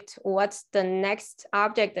predict what's the next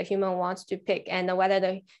object the human wants to pick and whether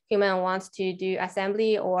the human wants to do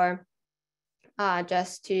assembly or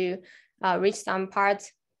just to reach some part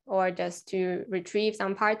or just to retrieve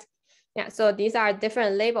some part. Yeah, so these are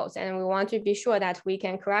different labels, and we want to be sure that we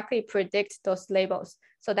can correctly predict those labels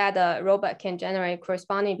so that the robot can generate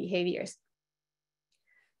corresponding behaviors.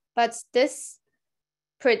 But this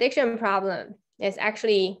prediction problem is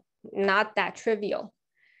actually not that trivial.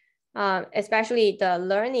 Especially the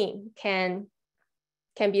learning can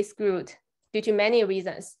be screwed due to many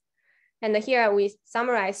reasons. And here we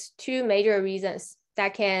summarize two major reasons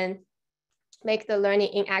that can make the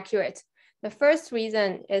learning inaccurate. The first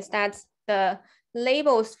reason is that the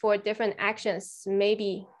labels for different actions may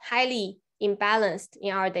be highly imbalanced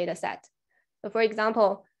in our data set. So for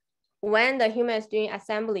example, when the human is doing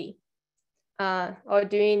assembly or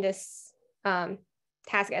doing this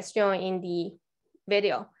task as shown in the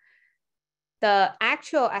video, the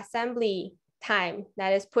actual assembly time,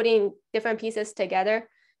 that is putting different pieces together,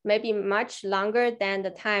 may be much longer than the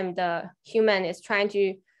time the human is trying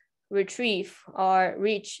to retrieve or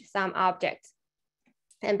reach some object.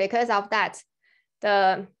 And because of that,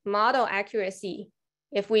 the model accuracy,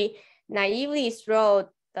 if we naively throw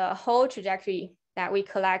the whole trajectory that we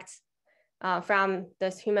collect from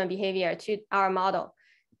this human behavior to our model,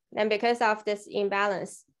 then because of this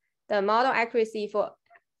imbalance, the model accuracy for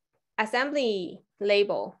assembly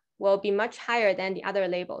label will be much higher than the other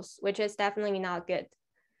labels, which is definitely not good.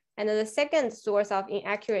 And then the second source of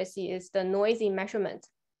inaccuracy is the noisy measurement.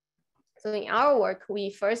 So in our work,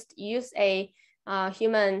 we first use a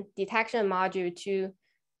human detection module to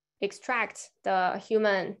extract the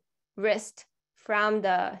human wrist from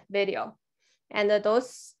the video. And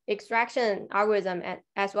those extraction algorithm,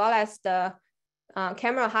 as well as the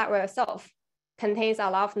camera hardware itself, contains a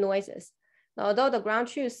lot of noises. Although the ground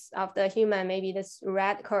truth of the human may be this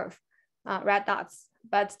red curve, red dots,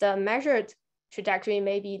 but the measured trajectory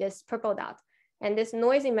may be this purple dot. And this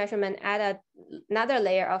noisy measurement add another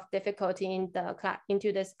layer of difficulty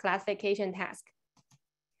into this classification task.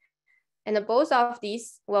 And both of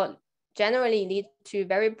these will generally lead to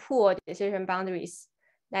very poor decision boundaries.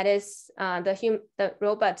 That is, the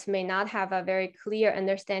robot may not have a very clear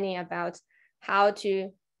understanding about how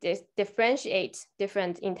to differentiate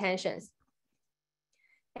different intentions.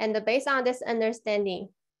 And based on this understanding,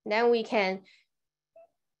 then we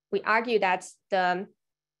argue that the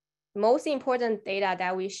most important data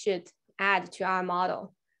that we should add to our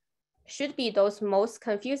model should be those most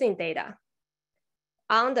confusing data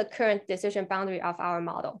on the current decision boundary of our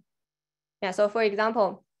model. Yeah, so for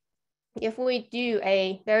example, if we do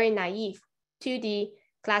a very naive 2D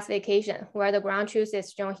classification where the ground truth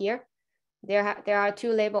is shown here, there are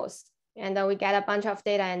two labels, and then we get a bunch of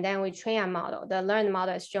data, and then we train a model. The learned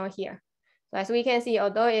model is shown here. So as we can see,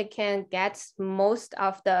 although it can get most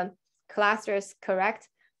of the clusters correct,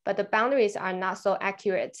 but the boundaries are not so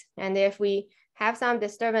accurate. And if we have some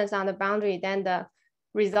disturbance on the boundary, then the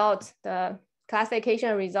result, the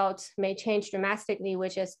classification results may change dramatically,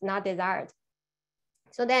 which is not desired.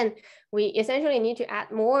 So then we essentially need to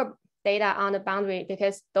add more data on the boundary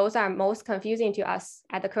because those are most confusing to us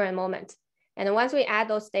at the current moment. And once we add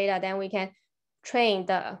those data, then we can train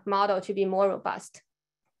the model to be more robust.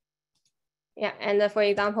 Yeah, and for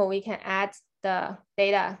example, we can add the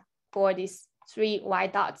data for these 3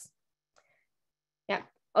 white dots. Yeah,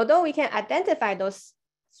 although we can identify those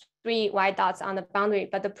 3 white dots on the boundary,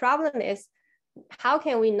 but the problem is, how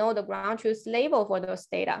can we know the ground truth label for those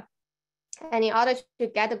data? And in order to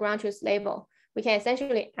get the ground truth label, we can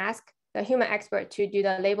essentially ask the human expert to do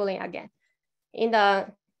the labeling again. In the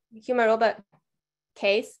human robot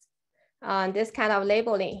case, this kind of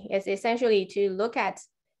labeling is essentially to look at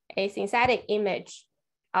a synthetic image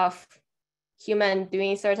of human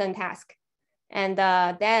doing certain task. And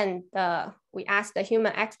then we ask the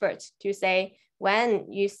human expert to say,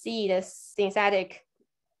 when you see this synthetic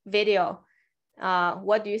video,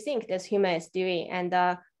 what do you think this human is doing?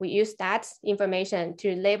 And we use that information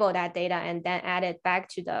to label that data and then add it back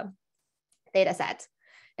to the data set.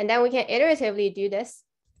 And then we can iteratively do this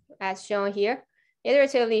as shown here,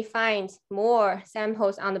 iteratively find more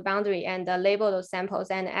samples on the boundary and label those samples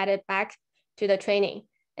and add it back to the training.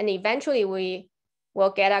 And eventually we will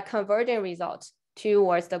get a convergent result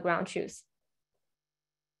towards the ground truth.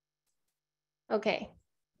 Okay,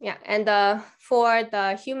 yeah, and for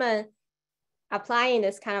the human, applying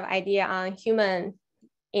this kind of idea on human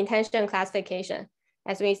intention classification,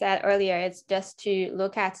 as we said earlier, it's just to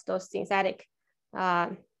look at those synthetic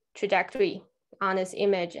trajectory on this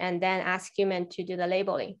image and then ask human to do the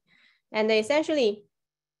labeling. And essentially,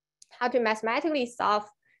 how to mathematically solve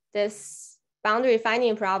this boundary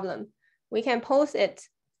finding problem, we can pose it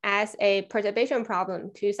as a perturbation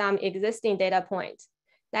problem to some existing data point.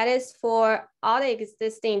 That is, for all the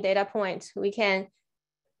existing data points, we can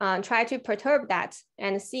try to perturb that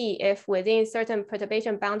and see if within certain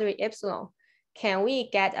perturbation boundary epsilon, can we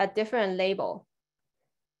get a different label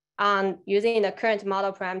using the current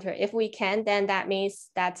model parameter. If we can, then that means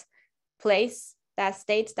that place, that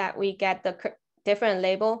state that we get the different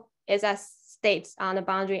label is a state on the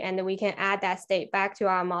boundary, and we can add that state back to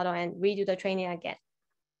our model and redo the training again.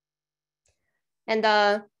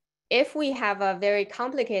 And if we have a very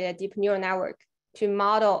complicated deep neural network to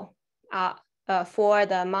model for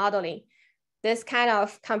the modeling, this kind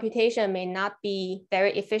of computation may not be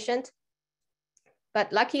very efficient,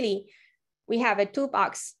 but luckily we have a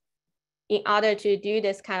toolbox in order to do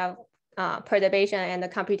this kind of perturbation and the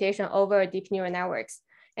computation over deep neural networks.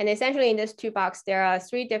 And essentially in this toolbox, there are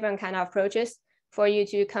 3 different kind of approaches for you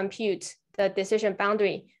to compute the decision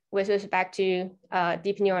boundary with respect to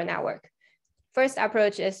deep neural network. First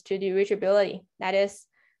approach is to do reachability. That is,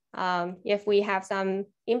 if we have some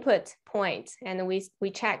input point and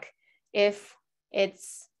we check if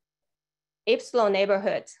its epsilon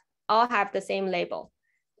neighborhood all have the same label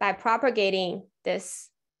by propagating this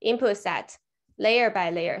input set layer by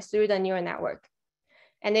layer through the neural network.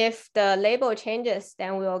 And if the label changes,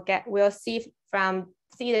 then we'll see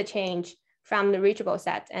the change from the reachable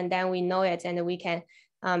set, and then we know it and we can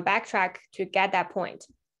backtrack to get that point.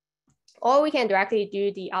 Or we can directly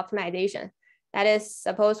do the optimization. That is,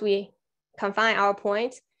 suppose we confine our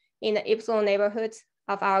point in the epsilon neighborhood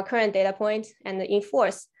of our current data point and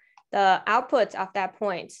enforce the output of that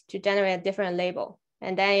point to generate a different label.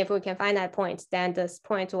 And then if we can find that point, then this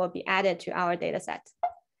point will be added to our data set.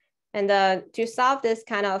 And to solve this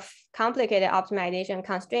kind of complicated optimization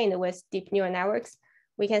constraint with deep neural networks,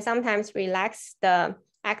 we can sometimes relax the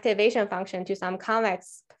activation function to some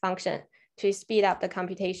convex function to speed up the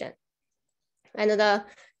computation. And the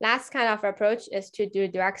last kind of approach is to do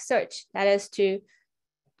direct search. That is to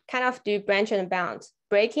kind of do branch and bound,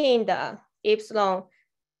 breaking the epsilon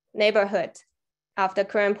neighborhood of the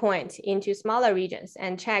current point into smaller regions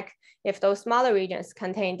and check if those smaller regions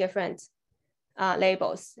contain different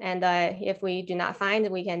labels. And if we do not find,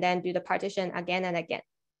 we can then do the partition again and again.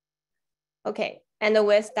 Okay, and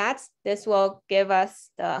with that, this will give us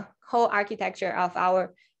the whole architecture of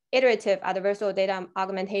our iterative adversarial data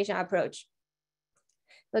augmentation approach.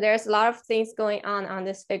 So there's a lot of things going on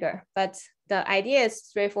this figure, but the idea is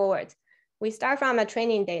straightforward. We start from a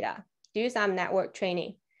training data, do some network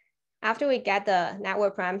training. After we get the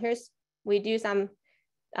network parameters, we do some,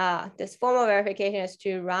 this formal verification is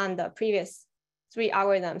to run the previous 3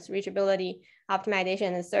 algorithms, reachability,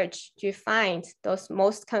 optimization, and search to find those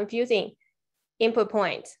most confusing input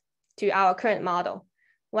points to our current model.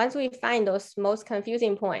 Once we find those most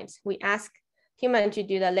confusing points, we ask human to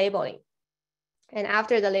do the labeling. And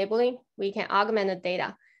after the labeling, we can augment the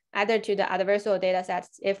data, either to the adversarial data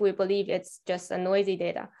sets if we believe it's just a noisy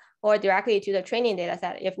data, or directly to the training data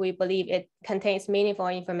set if we believe it contains meaningful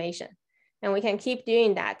information. And we can keep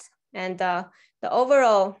doing that. And the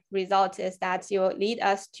overall result is that it will lead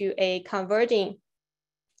us to a converging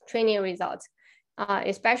training result.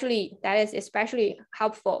 That is especially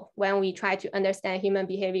helpful when we try to understand human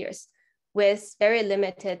behaviors with very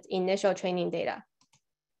limited initial training data.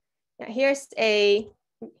 Now, here's a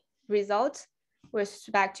result with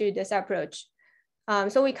respect to this approach.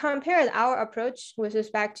 So we compared our approach with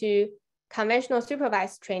respect to conventional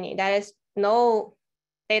supervised training, that is no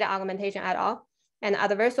data augmentation at all, and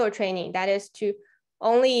adversarial training, that is to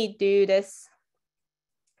only do this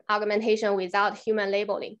augmentation without human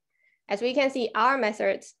labeling. As we can see, our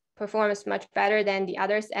method performs much better than the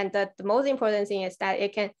others. And the most important thing is that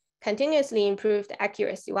it can continuously improve the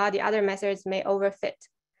accuracy while the other methods may overfit.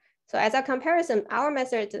 So as a comparison, our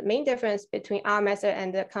method, the main difference between our method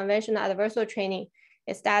and the conventional adversarial training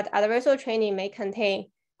is that adversarial training may contain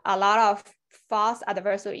a lot of false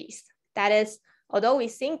adversaries. That is, although we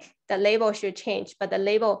think the label should change, but the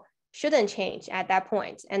label shouldn't change at that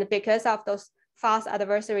point. And because of those false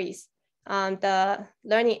adversaries, the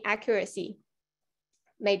learning accuracy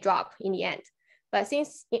may drop in the end. But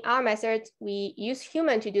since in our method, we use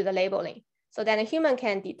human to do the labeling, so that a human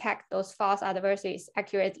can detect those false adversaries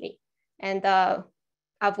accurately and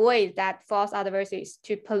avoid that false adversaries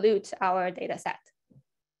to pollute our data set.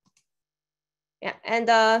 Yeah,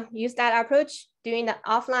 and use that approach during the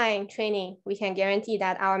offline training, we can guarantee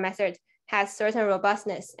that our method has certain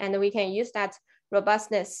robustness, and we can use that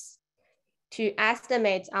robustness to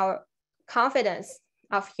estimate our confidence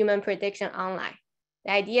of human prediction online.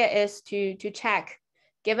 The idea is to check,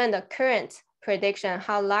 given the current prediction,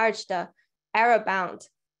 how large the error bound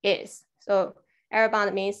is. So error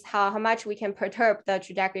bound means how much we can perturb the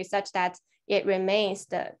trajectory such that it remains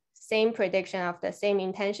the same prediction of the same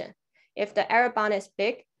intention. If the error bound is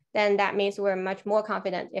big, then that means we're much more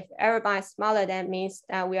confident. If error bound is smaller, that means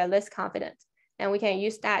that we are less confident. And we can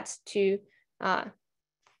use that to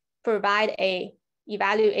provide a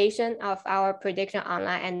evaluation of our prediction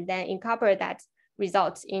online and then incorporate that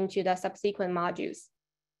results into the subsequent modules.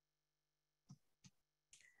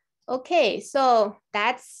 Okay, so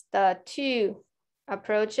that's the 2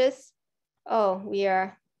 approaches. Oh, we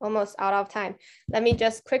are almost out of time. Let me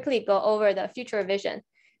just quickly go over the future vision.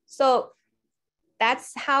 So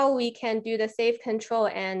that's how we can do the safe control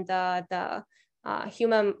and the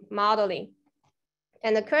human modeling.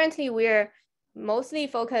 And currently we're mostly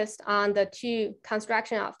focused on the 2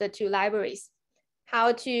 construction of the 2 libraries,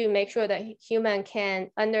 how to make sure that human can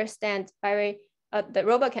understand the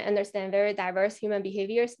robot can understand very diverse human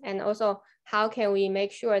behaviors, and also how can we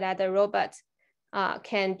make sure that the robot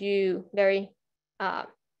can do very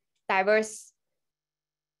diverse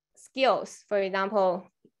skills, for example,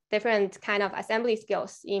 different kind of assembly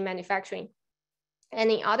skills in manufacturing.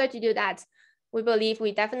 And in order to do that, we believe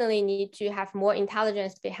we definitely need to have more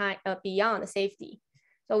intelligence beyond safety.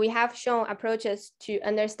 So we have shown approaches to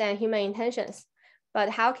understand human intentions, but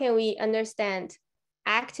how can we understand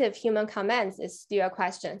active human commands is still a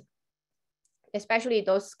question. Especially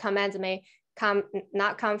those commands may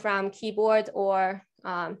not come from keyboard or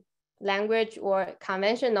language or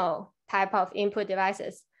conventional type of input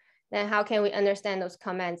devices. Then how can we understand those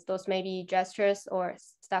commands? Those may be gestures or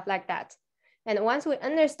stuff like that. And once we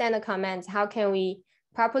understand the commands, how can we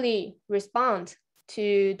properly respond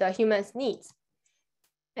to the human's needs.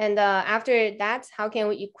 And after that, how can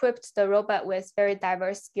we equip the robot with very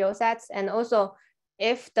diverse skill sets? And also,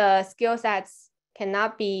 if the skill sets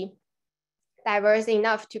cannot be diverse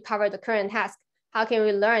enough to cover the current task, how can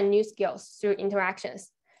we learn new skills through interactions?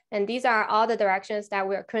 And these are all the directions that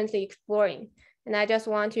we're currently exploring. And I just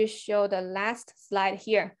want to show the last slide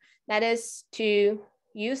here. That is to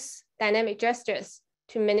use dynamic gestures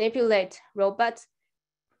to manipulate robots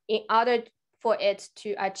in order for it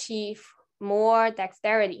to achieve more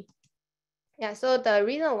dexterity. Yeah, so the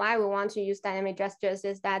reason why we want to use dynamic gestures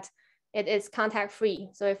is that it is contact-free.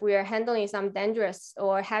 So if we are handling some dangerous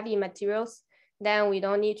or heavy materials, then we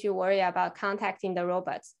don't need to worry about contacting the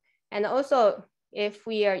robots. And also, if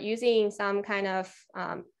we are using some kind of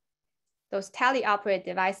those teleoperate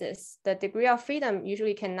devices, the degree of freedom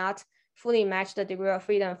usually cannot fully match the degree of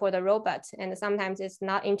freedom for the robot, and sometimes it's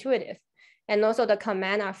not intuitive. And also the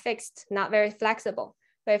commands are fixed, not very flexible.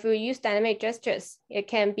 But if we use dynamic gestures, it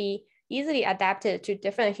can be easily adapted to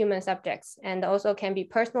different human subjects and also can be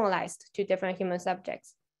personalized to different human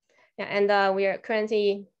subjects. And we are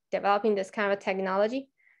currently developing this kind of technology.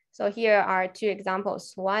 So here are two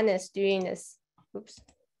examples. One is doing this,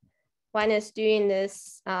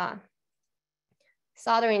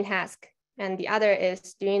 soldering task, and the other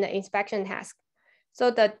is doing the inspection task.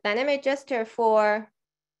 So the dynamic gesture for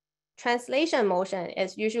translation motion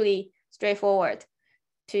is usually straightforward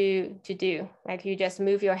to do, like you just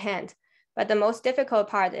move your hand. But the most difficult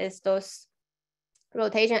part is those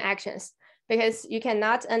rotation actions, because you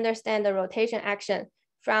cannot understand the rotation action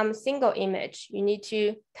from single image. You need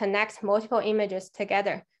to connect multiple images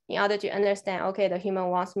together in order to understand, okay, the human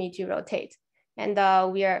wants me to rotate. And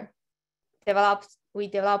we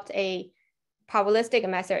developed a probabilistic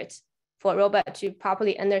method for robot to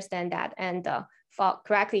properly understand that and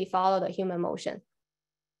correctly follow the human motion.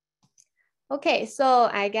 Okay, so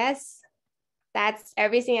I guess that's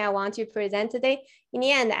everything I want to present today. In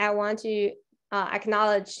the end, I want to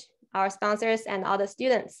acknowledge our sponsors and all the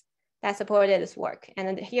students that supported this work.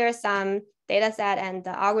 And here's some data set and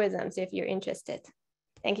algorithms if you're interested.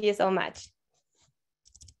 Thank you so much.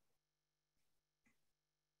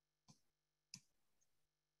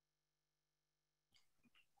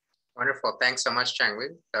 Wonderful. Thanks so much,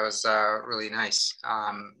 Changliu. That was really nice.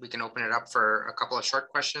 We can open it up for a couple of short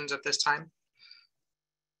questions at this time.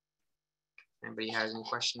 Anybody has any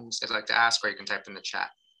questions they'd like to ask, or you can type in the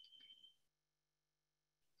chat.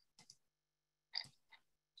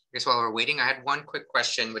 I guess while we're waiting, I had one quick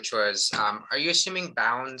question, which was, are you assuming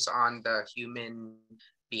bounds on the human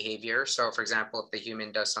behavior? So for example, if the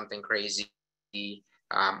human does something crazy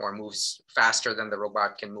or moves faster than the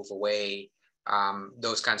robot can move away,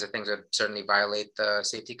 those kinds of things would certainly violate the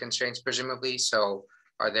safety constraints, presumably. So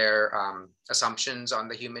are there assumptions on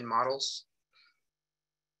the human models?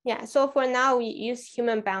 Yeah, so for now, we use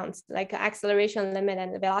human bounds like acceleration limit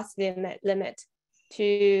and velocity limit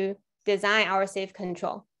to design our safe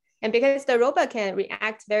control. And because the robot can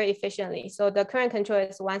react very efficiently, so the current control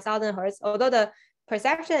is 1000 Hertz, although the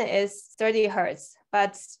perception is 30 Hertz,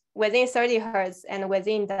 but within 30 Hertz and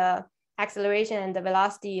within the acceleration and the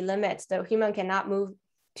velocity limits, the human cannot move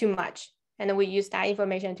too much. And we use that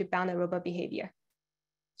information to bound the robot behavior.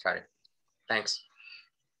 Got it. Thanks.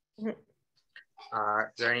 Mm-hmm.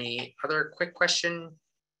 Is there any other quick question?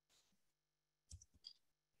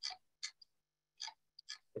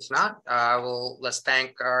 If not, let's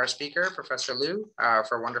thank our speaker, Professor Liu,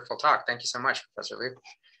 for a wonderful talk. Thank you so much, Professor Liu.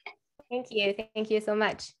 Thank you so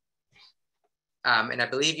much. And I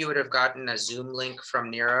believe you would have gotten a Zoom link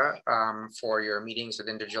from Nira for your meetings with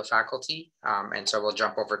individual faculty. And so we'll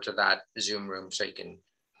jump over to that Zoom room so you can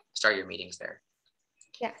start your meetings there.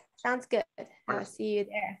 Yeah, sounds good. I'll see you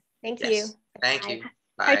there. Thank you. Yes. Thank you.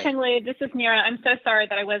 Bye. Hi, Changliu. This is Nira. I'm so sorry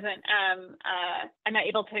that I wasn't, I'm not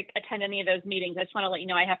able to attend any of those meetings. I just want to let you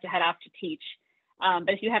know I have to head off to teach. But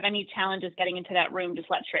if you have any challenges getting into that room,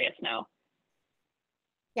 just let Shreyas know.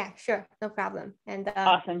 Yeah, sure. No problem. And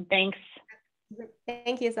awesome. Thanks.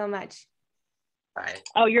 Thank you so much. Bye.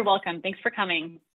 Oh, you're welcome. Thanks for coming.